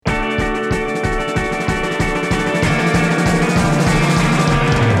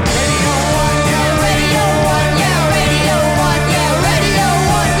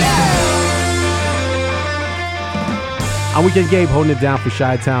Weekend Gabe holding it down for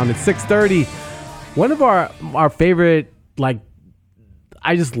Chi-Town. It's 6:30. One of our favorite, like,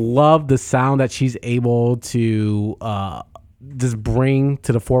 I just love the sound that she's able to just bring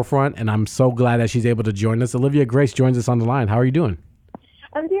to the forefront, and I'm so glad that she's able to join us. Olivia Grace joins us on the line. How are you doing?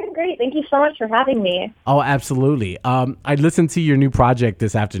 I'm doing great. Thank you so much for having me. Oh, absolutely. I listened to your new project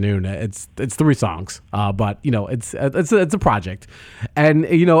this afternoon. It's 3 songs, but you know, it's a project, and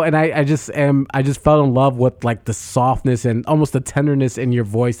you know, and I just fell in love with like the softness and almost the tenderness in your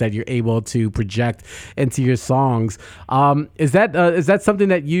voice that you're able to project into your songs. Is that something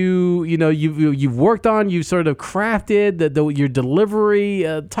that you've worked on? You sort of crafted your delivery.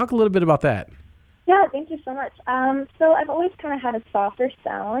 Talk a little bit about that. Yeah, thank you so much. So I've always kind of had a softer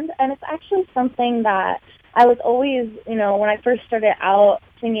sound, and it's actually something that I was always, when I first started out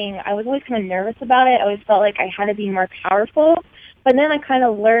singing, I was always kind of nervous about it. I always felt like I had to be more powerful, but then I kind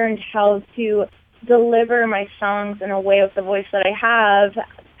of learned how to deliver my songs in a way with the voice that I have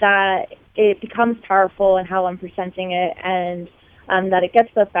that it becomes powerful in how I'm presenting it, and that it gets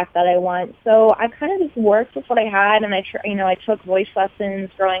the effect that I want. So I kind of just worked with what I had, and I took voice lessons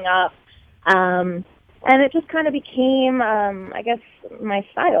growing up. And it just kind of became, I guess, my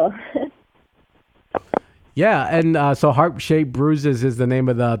style. Yeah, and so Heart-Shaped Bruises is the name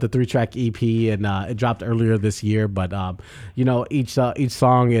of the 3-track EP, and it dropped earlier this year. But each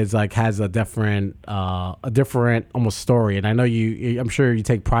song is like has a different almost story. And I know I'm sure you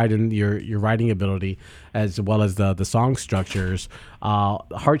take pride in your writing ability as well as the song structures.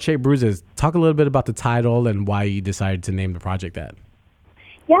 Heart-Shaped Bruises. Talk a little bit about the title and why you decided to name the project that.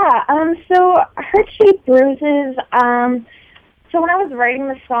 Yeah, so Heart-Shaped Bruises, so when I was writing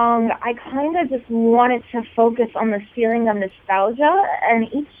the song, I kind of just wanted to focus on this feeling of nostalgia, and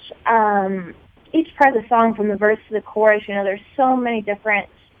each part of the song, from the verse to the chorus, there's so many different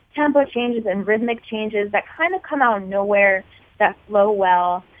tempo changes and rhythmic changes that kind of come out of nowhere that flow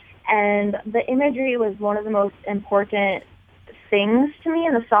well, and the imagery was one of the most important things to me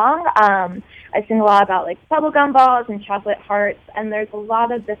in the song. I sing a lot about like bubblegum balls and chocolate hearts, and there's a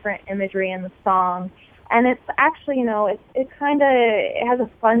lot of different imagery in the song. And it's actually, it has a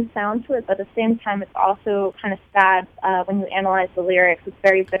fun sound to it, but at the same time, it's also kind of sad when you analyze the lyrics. It's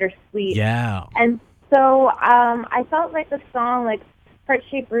very bittersweet. Yeah. And so I felt like the song, like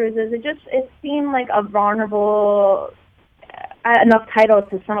Heart-Shaped Bruises, it seemed like a vulnerable enough title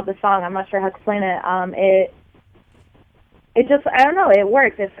to sum up the song. I'm not sure how to explain it. It just, I don't know, it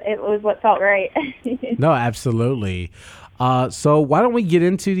worked. It was what felt right. No, absolutely. So why don't we get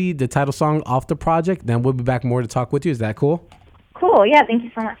into the title song off the project, then we'll be back more to talk with you. Is that cool? Cool, yeah, thank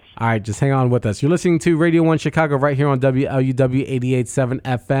you so much. All right, just hang on with us. You're listening to Radio 1 Chicago right here on WLUW 88.7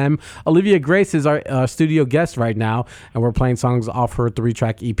 FM. Olivia Grace is our studio guest right now, and we're playing songs off her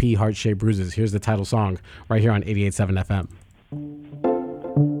 3-track EP, Heart-Shaped Bruises. Here's the title song right here on 88.7 FM.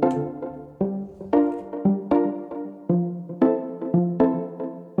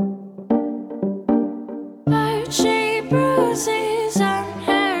 Bruises on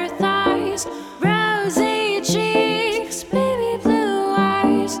her thighs, rosy cheeks, baby blue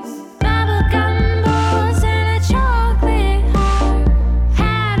eyes, bubblegum balls and a chocolate heart.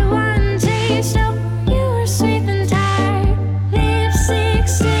 Had one taste, oh, you were sweet and tired. Lipstick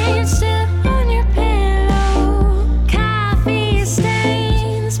stains still on your pillow, coffee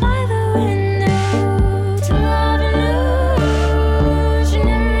stains by the window. To love and lose, you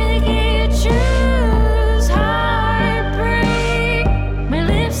never really get to choose. My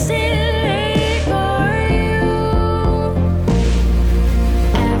lips still ache for you.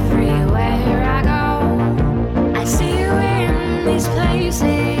 Every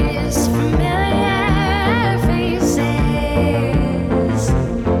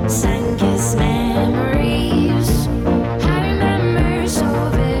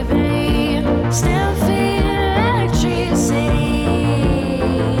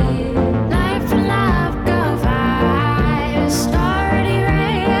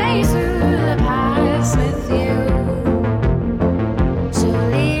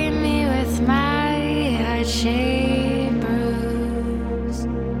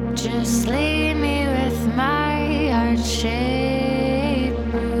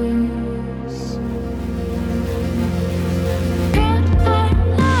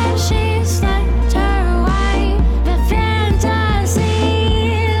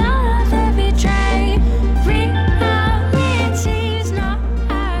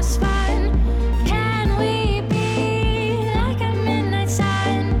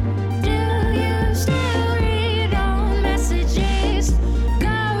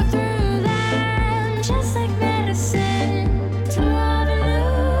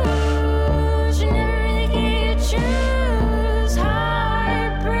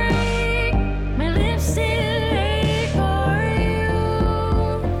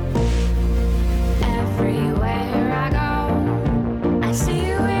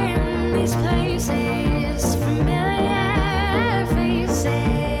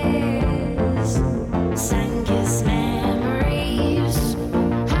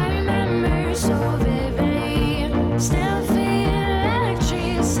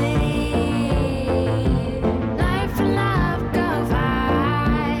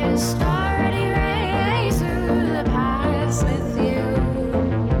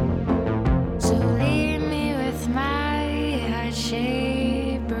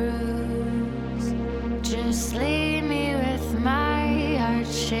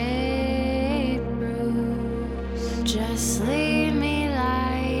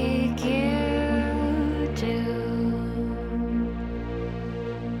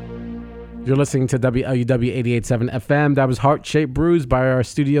You're listening to WLUW 88.7 FM. That was Heart Shaped Bruise by our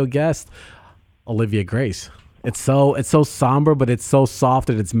studio guest, Olivia Grace. It's so somber, but it's so soft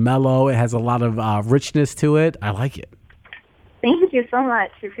and it's mellow. It has a lot of richness to it. I like it. Thank you so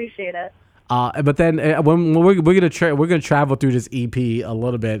much. Appreciate it. But then when we're gonna travel through this EP a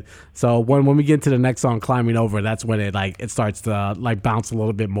little bit. So when we get to the next song, "Climbing Over," that's when it starts to like bounce a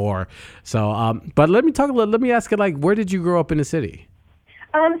little bit more. So but let me ask you, like, where did you grow up in the city?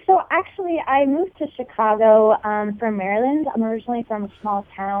 So actually, I moved to Chicago from Maryland. I'm originally from a small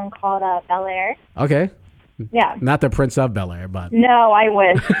town called Bel Air. Okay. Yeah. Not the Prince of Bel Air, but no, I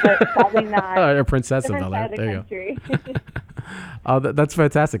wish, but probably not. Or Princess of Bel Air. There you go. Oh, that's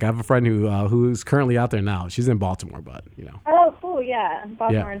fantastic. I have a friend who's currently out there now. She's in Baltimore, but you know. Oh, cool! Yeah,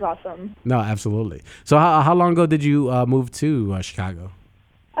 Baltimore is awesome. No, absolutely. So how long ago did you move to Chicago?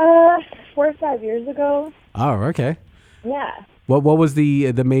 4 or 5 years ago. Oh, okay. Yeah. What was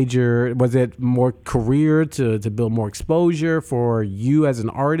the major? Was it more career to build more exposure for you as an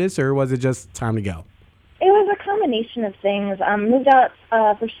artist, or was it just time to go? It was a combination of things. Moved out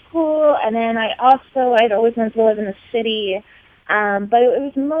for school, and then I'd always wanted to live in the city, but it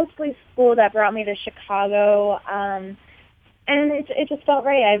was mostly school that brought me to Chicago, and it just felt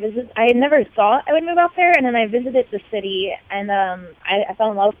right. I never thought I would move out there, and then I visited the city, and I fell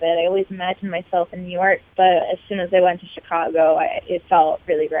in love with it. I always imagined myself in New York, but as soon as I went to Chicago, it felt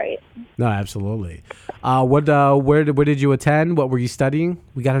really right. No, absolutely. Where did you attend? What were you studying?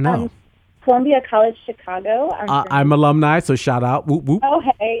 We got to know. Columbia College, Chicago. I'm alumni, so shout out. Whoop, whoop. Oh,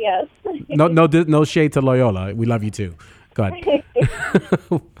 hey, yes. No shade to Loyola. We love you too. Go ahead.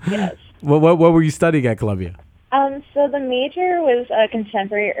 Yes. What were you studying at Columbia? So the major was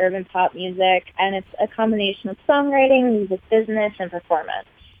contemporary urban pop music, and it's a combination of songwriting, music business, and performance.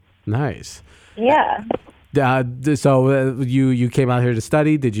 Nice. Yeah. So you came out here to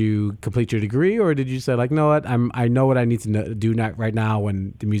study. Did you complete your degree, or did you say, like, no, what I know what I need to do right now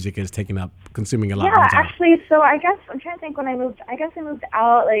when the music is consuming a lot more time? Yeah, actually, so I guess I'm trying to think when I moved. I guess I moved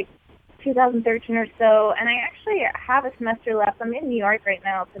out like 2013 or so, and I actually have a semester left. I'm in New York right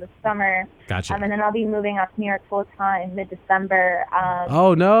now for the summer. Gotcha. And then I'll be moving out to New York full time mid-December.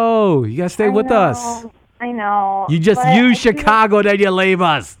 Oh no, you gotta stay with us. I know. You just use Chicago, then you leave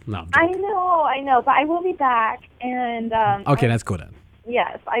us. No, I know, but I will be back. And okay, that's cool then.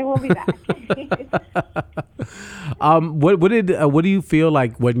 Yes, I will be back. What do you feel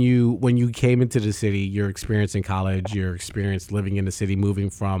like when you came into the city? Your experience in college, your experience living in the city, moving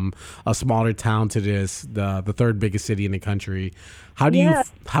from a smaller town to the third biggest city in the country. How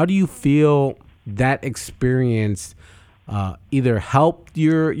do you feel that experience either helped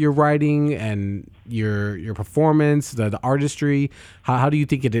your writing and your performance, the artistry? How do you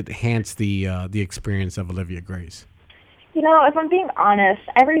think it enhanced the experience of Olivia Grace? You know, if I'm being honest,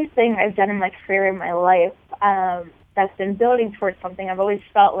 everything I've done in my career, in my life, that's been building towards something, I've always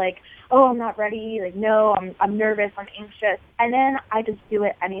felt like, oh, I'm not ready. Like, no, I'm nervous, I'm anxious, and then I just do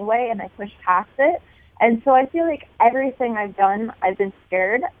it anyway, and I push past it. And so I feel like everything I've done, I've been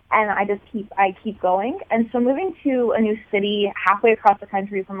scared, and I keep going. And so moving to a new city halfway across the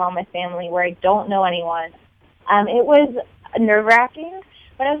country from all my family where I don't know anyone, it was nerve-wracking,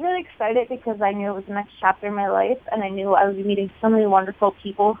 but I was really excited because I knew it was the next chapter in my life, and I knew I would be meeting so many wonderful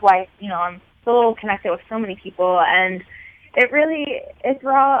people who I'm so connected with so many people, and it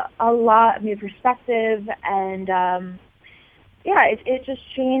brought a lot of new perspective, and it just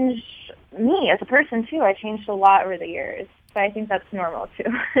changed me as a person too. I changed a lot over the years, so I think that's normal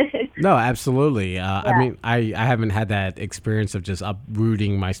too. No, absolutely. I mean, I haven't had that experience of just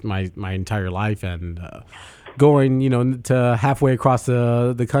uprooting my entire life and going, to halfway across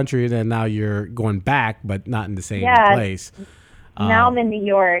the country, and then now you're going back, but not in the same place. Now I'm in New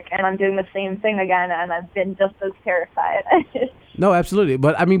York, and I'm doing the same thing again, and I've been just as terrified. No, absolutely.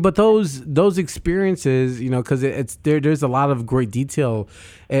 But I mean, those experiences, because there's a lot of great detail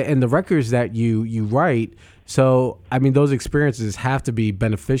in the records that you write. So, I mean, those experiences have to be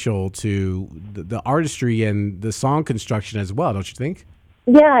beneficial to the artistry and the song construction as well, don't you think?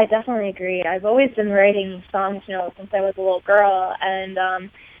 Yeah, I definitely agree. I've always been writing songs, since I was a little girl, and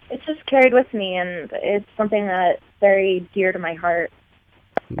it's just carried with me, and it's something that's very dear to my heart.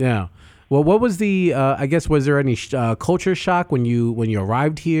 Yeah. Well, what was was there any culture shock when you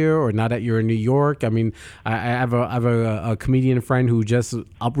arrived here, or now that you're in New York? I mean, I have a comedian friend who just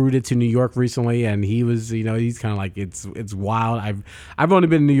uprooted to New York recently, and he was, he's kind of like, it's wild. I've only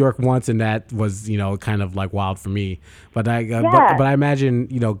been in New York once, and that was, kind of like wild for me. But I imagine,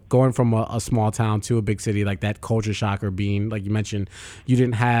 going from a small town to a big city, like that culture shock, or being, like you mentioned, you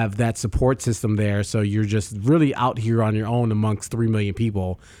didn't have that support system there, so you're just really out here on your own amongst 3 million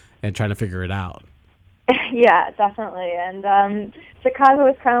people. and trying to figure it out. Yeah, definitely. And Chicago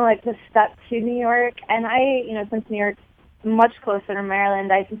is kind of like the step to New York. And since New York's much closer to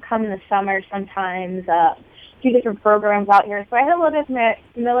Maryland, I can come in the summer sometimes, do different programs out here. So I had a little bit of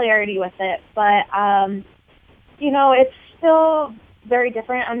familiarity with it. But, it's still very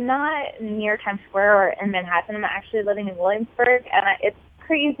different. I'm not near Times Square or in Manhattan. I'm actually living in Williamsburg. And it's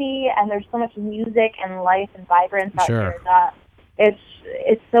crazy. And there's so much music and life and vibrance out Sure. here that it's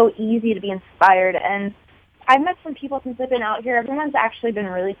so easy to be inspired. And I've met some people since I've been out here. Everyone's actually been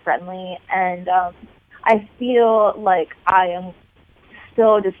really friendly, and I feel like I am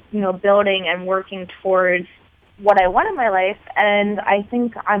still just, building and working towards what I want in my life, and I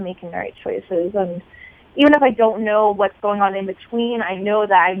think I'm making the right choices. And even if I don't know what's going on in between, I know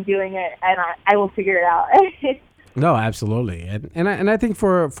that I'm doing it, and I will figure it out. No, absolutely, and I think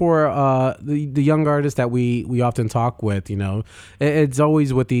for the young artists that we often talk with, it's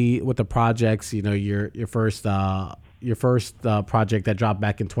always with the projects, your first project that dropped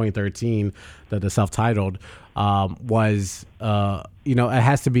back in 2013, the self-titled, was it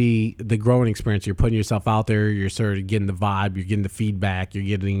has to be the growing experience. You're putting yourself out there, you're sort of getting the vibe, you're getting the feedback, you're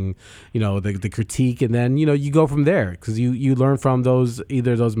getting the critique, and then you go from there, because you learn from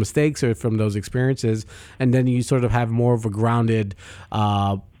either those mistakes or from those experiences, and then you sort of have more of a grounded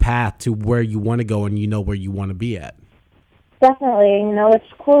path to where you want to go, and where you want to be at. Definitely. It's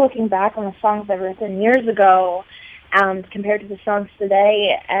cool looking back on the songs I've written years ago compared to the songs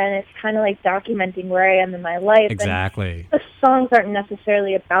today, and it's kind of like documenting where I am in my life. Exactly. And the songs aren't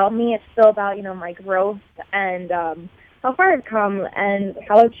necessarily about me. It's still about, my growth and how far I've come and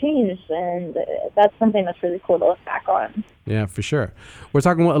how I've changed, and that's something that's really cool to look back on. Yeah, for sure. We're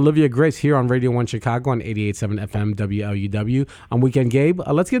talking with Olivia Grace here on Radio 1 Chicago on 88.7 FM WLUW. I'm Weekend Gabe.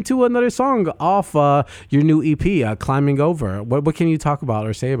 Let's get into another song off your new EP, Climbing Over. What can you talk about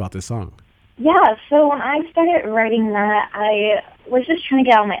or say about this song? Yeah, so when I started writing that, I was just trying to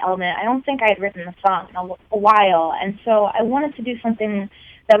get out of my element. I don't think I had written the song in a while, and so I wanted to do something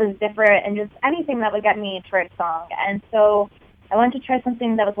that was different and just anything that would get me to write a song. And so I wanted to try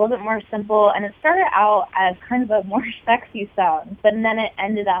something that was a little bit more simple, and it started out as kind of a more sexy song, but then it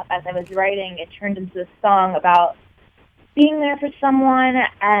ended up, as I was writing, it turned into a song about being there for someone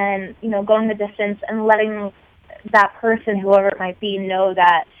and, going the distance and letting that person, whoever it might be, know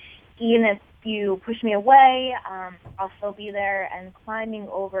that even if you push me away, I'll still be there, and climbing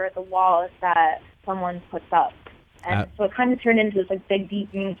over the walls that someone puts up. And so it kind of turned into this big,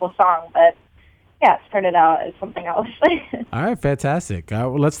 deep, meaningful song. But yeah, it started out as something else. All right, fantastic.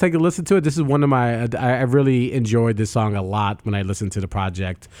 Well, let's take a listen to it. This is one of my, I really enjoyed this song a lot when I listened to the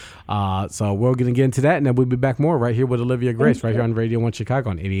project. So we're going to get into that, and then we'll be back more right here with Olivia Grace, right here on Radio 1 Chicago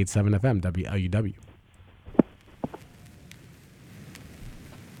on 88.7 FM WLUW.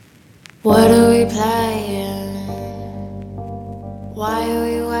 What are we playing? Why are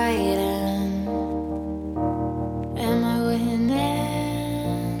we waiting? Am I winning?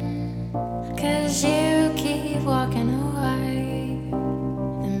 'Cause you keep walking away,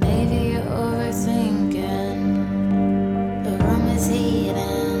 and maybe you're overthinking. The room is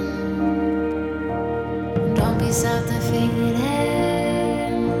heating. Don't be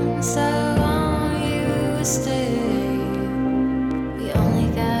self-defeating. So won't you stay? We only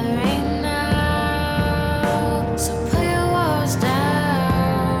got right now, so put your walls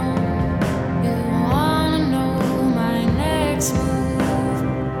down. You wanna know my next move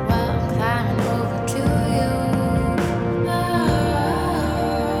while I'm climbing over to you.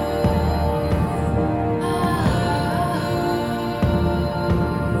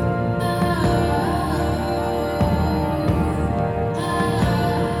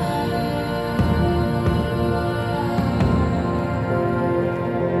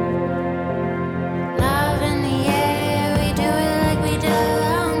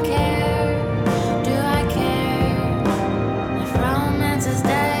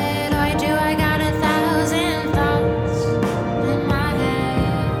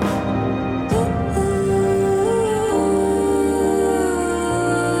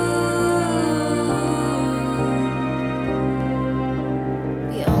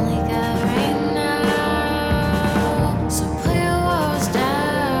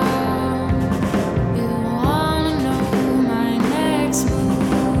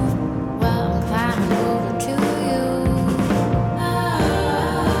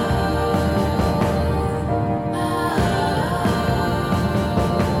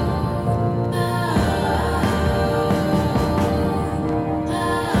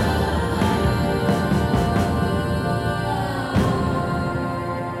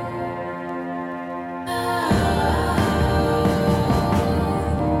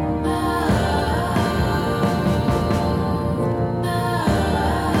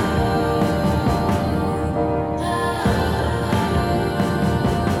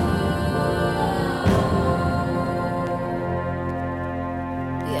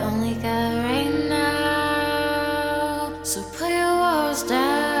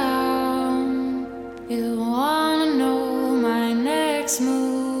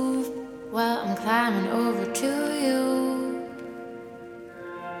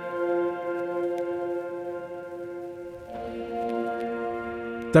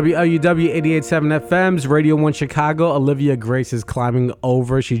 WLUW 88.7 FM's Radio 1 Chicago. Olivia Grace is climbing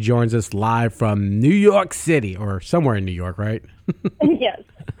over. She joins us live from New York City, or somewhere in New York, right? Yes.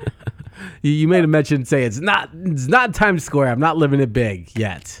 You made a mention, say it's not Times Square. I'm not living it big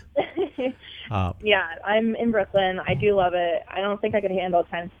yet. Yeah, I'm in Brooklyn. I do love it. I don't think I could handle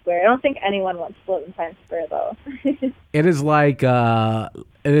Times Square. I don't think anyone wants to live in Times Square, though. It is like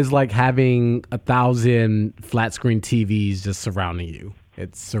having 1,000 flat screen TVs just surrounding you.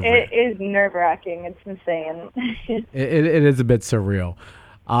 It's surreal. It is nerve-wracking. It's insane. It is a bit surreal.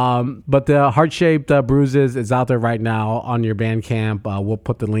 But the Heart-Shaped Bruises is out there right now on your Bandcamp. We'll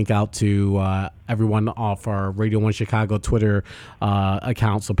put the link out to everyone off our Radio 1 Chicago Twitter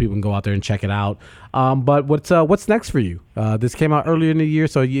account so people can go out there and check it out. But what's next for you? This came out earlier in the year,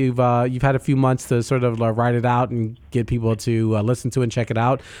 so you've had a few months to sort of write it out and get people to listen to and check it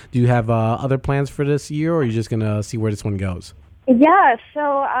out. Do you have other plans for this year, or are you just going to see where this one goes? Yeah, so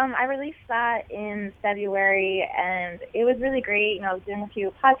I released that in February, and it was really great. You know, I was doing a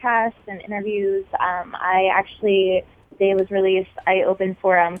few podcasts and interviews. The day it was released, I opened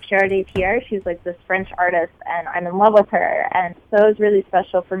for Chiara de Pierre. She's like this French artist, and I'm in love with her, and so it was really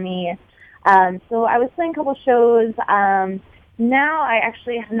special for me. So I was playing a couple shows. Now I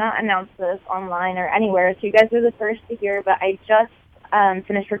actually have not announced this online or anywhere, so you guys are the first to hear, but I just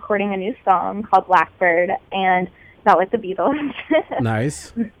finished recording a new song called Blackbird, and not like the Beatles.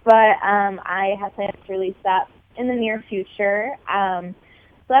 Nice. But I have plans to release that in the near future. So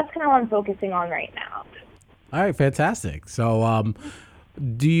that's kind of what I'm focusing on right now. All right, fantastic. So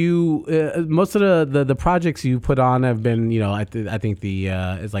do you most of the projects you put on have been, I think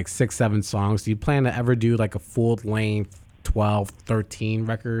it's like 6-7 songs. Do you plan to ever do like a full length 12, 13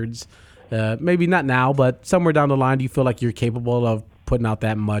 records? Maybe not now, but somewhere down the line, do you feel like you're capable of putting out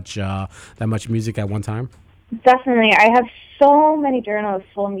that much music at one time? Definitely. I have so many journals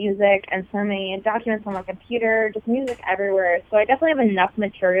full of music and so many documents on my computer, just music everywhere. So I definitely have enough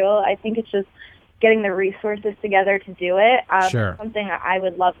material. I think it's just getting the resources together to do it. Sure. Something I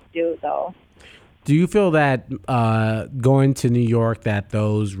would love to do, though. Do you feel that going to New York, that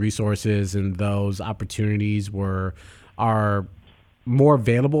those resources and those opportunities are more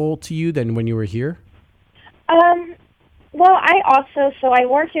available to you than when you were here? Well, I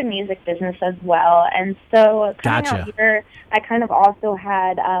work in music business as well, and so coming out here, I kind of also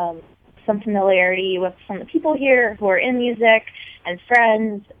had some familiarity with some of the people here who are in music and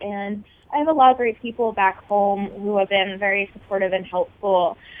friends, and I have a lot of great people back home who have been very supportive and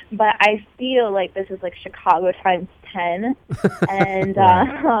helpful, but I feel like this is like Chicago times 10, and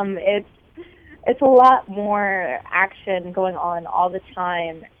it's a lot more action going on all the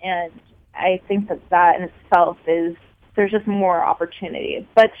time, and I think that in itself there's just more opportunities.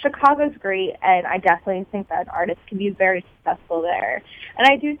 But Chicago's great, and I definitely think that an artist can be very successful there. And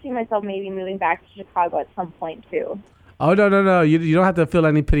I do see myself maybe moving back to Chicago at some point, too. Oh, no. You don't have to feel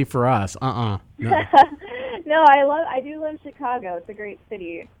any pity for us. No. No, I do love Chicago. It's a great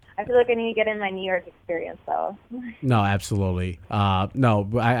city. I feel like I need to get in my New York experience, though. No, absolutely. No,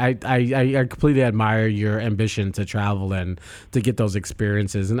 I completely admire your ambition to travel and to get those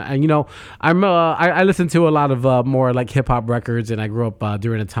experiences. And I listen to a lot of more like hip hop records, and I grew up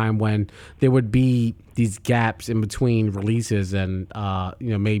during a time when there would be these gaps in between releases, and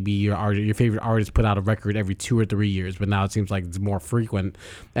maybe your favorite artist put out a record every 2 or 3 years, but now it seems like it's more frequent.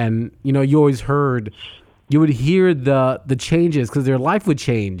 And you would hear the changes because their life would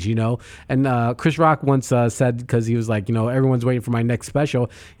change, And Chris Rock once said, because he was like, everyone's waiting for my next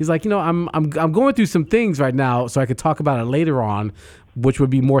special. He's like, I'm going through some things right now, so I could talk about it later on, which would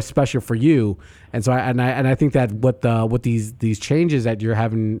be more special for you. And so I think that what these changes that you're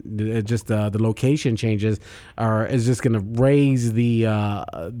having, just the location changes, is just going to raise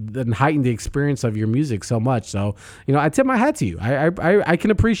and heighten the experience of your music so much. So I tip my hat to you. I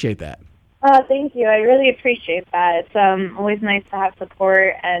can appreciate that. Thank you. I really appreciate that. It's always nice to have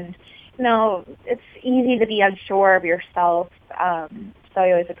support, and it's easy to be unsure of yourself. So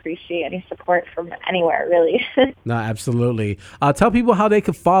I always appreciate any support from anywhere, really. No, absolutely. Tell people how they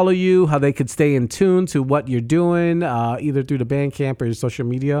could follow you, how they could stay in tune to what you're doing, either through the Bandcamp or your social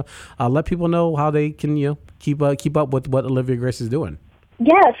media. Let people know how they can keep up with what Olivia Grace is doing.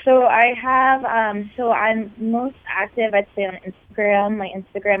 Yeah, so I have, I'm most active, I'd say, on Instagram. My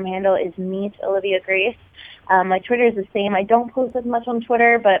Instagram handle is Meet Olivia Grace. My Twitter is the same. I don't post as much on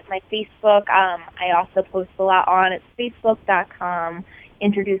Twitter, but my Facebook, I also post a lot on. It's facebook.com,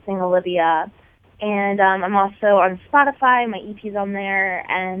 introducing Olivia. And I'm also on Spotify. My EP's on there,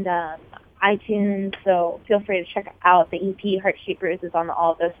 and iTunes, so feel free to check out the EP, Heart-Shaped Bruises, on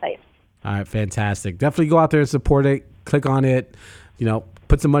all of those sites. All right, fantastic. Definitely go out there and support it. Click on it.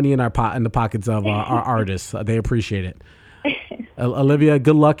 put some money in in the pockets of our artists. They appreciate it. Olivia,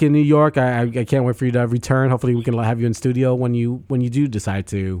 good luck in New York. I can't wait for you to return. Hopefully we can have you in studio when you do decide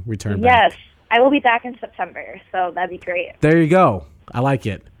to return back. Yes, I will be back in September, so that'd be great. There you go. I like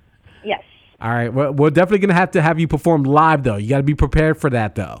it. Yes. All right. We're definitely going to have you perform live, though. You got to be prepared for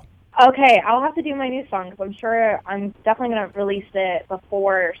that, though. Okay, I'll have to do my new song because I'm sure I'm definitely going to release it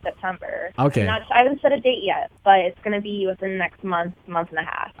before September. Okay. I haven't set a date yet, but it's going to be within the next month and a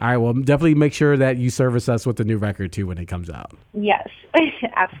half. All right. Well, definitely make sure that you service us with the new record, too, when it comes out. Yes,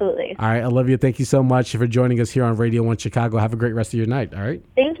 absolutely. All right, Olivia, thank you so much for joining us here on Radio 1 Chicago. Have a great rest of your night, all right?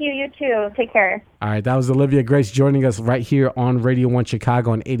 Thank you. You too. Take care. All right, that was Olivia Grace joining us right here on Radio 1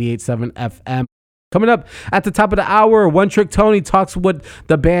 Chicago on 88.7 FM. Coming up at the top of the hour, One Trick Tony talks with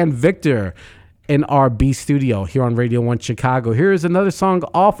the band Victor in our B studio here on Radio 1 Chicago. Here is another song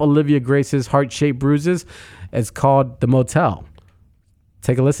off Olivia Grace's Heart-Shaped Bruises. It's called The Motel.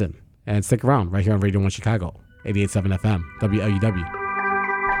 Take a listen and stick around right here on Radio 1 Chicago, 88.7 FM, WLUW.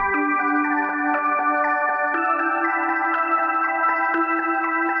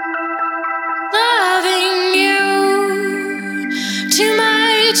 Loving you too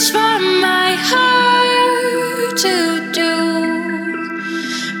much for